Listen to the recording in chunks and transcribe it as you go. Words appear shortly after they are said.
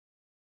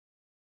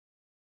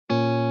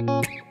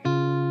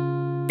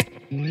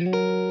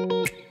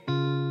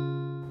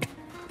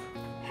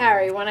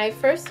story. When I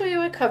first saw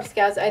you at Cub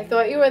Scouts, I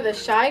thought you were the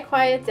shy,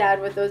 quiet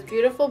dad with those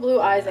beautiful blue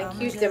eyes and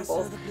cute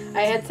dimples.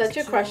 I had such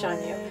a crush on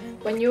you.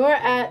 When you were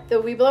at the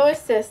We Blow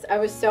Assist, I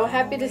was so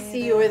happy to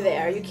see you were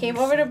there. You came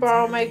over to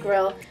borrow my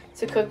grill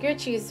to cook your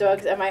cheese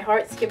dogs, and my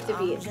heart skipped a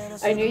beat.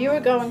 I knew you were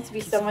going to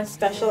be someone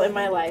special in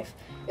my life.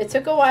 It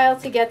took a while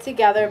to get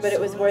together, but it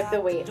was worth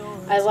the wait.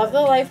 I love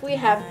the life we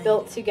have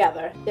built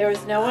together. There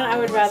is no one I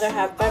would rather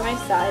have by my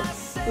side.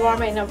 You are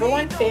my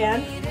 #1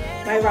 fan,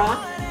 my rock,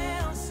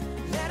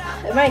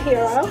 and my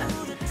hero.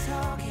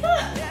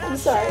 I'm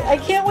sorry. I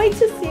can't wait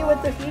to see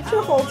what the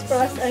future holds for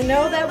us. I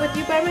know that with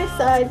you by my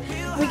side,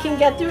 we can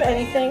get through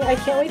anything. I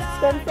can't wait to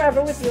spend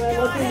forever with you. I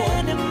love you more.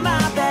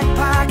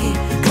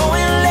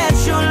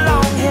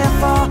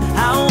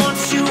 I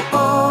want you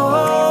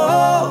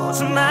all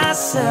to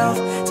myself,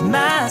 to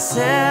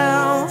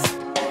myself.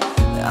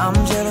 I'm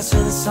jealous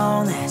of the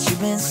song that you've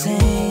been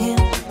singing,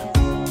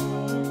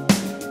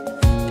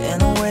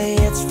 and the way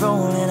it's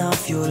rolling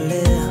off your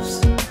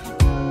lips.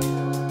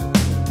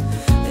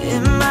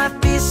 It might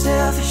be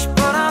selfish,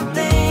 but I'm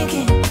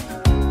thinking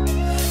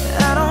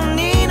I don't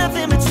need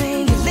nothing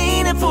between you,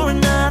 leaning for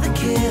another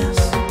kiss.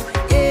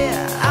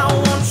 Yeah, I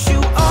want you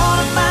all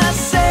to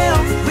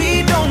myself.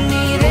 We don't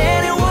need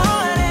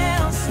anyone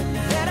else.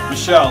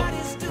 Michelle,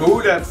 who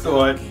would have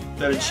thought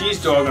that a cheese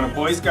dog on a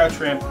Boy Scout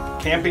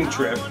camping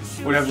trip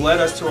would have led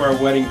us to our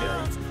wedding day?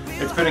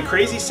 It's been a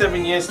crazy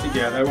 7 years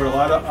together with a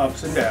lot of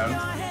ups and downs,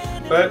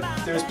 but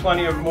there's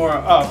plenty of more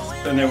ups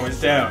than there was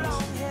downs.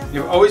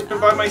 You've always been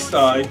by my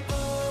side,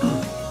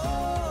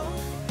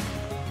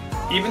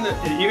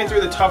 even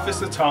through the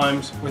toughest of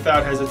times,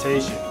 without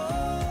hesitation.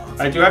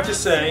 I do have to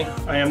say,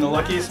 I am the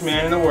luckiest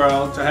man in the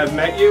world to have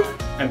met you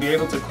and be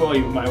able to call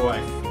you my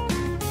wife.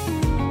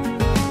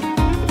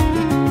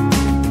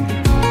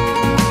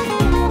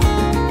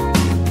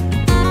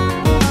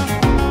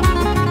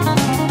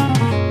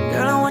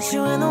 Girl, I want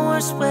you in the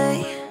worst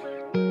way.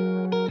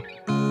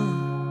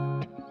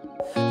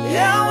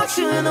 Yeah, I want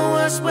you in the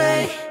worst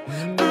way.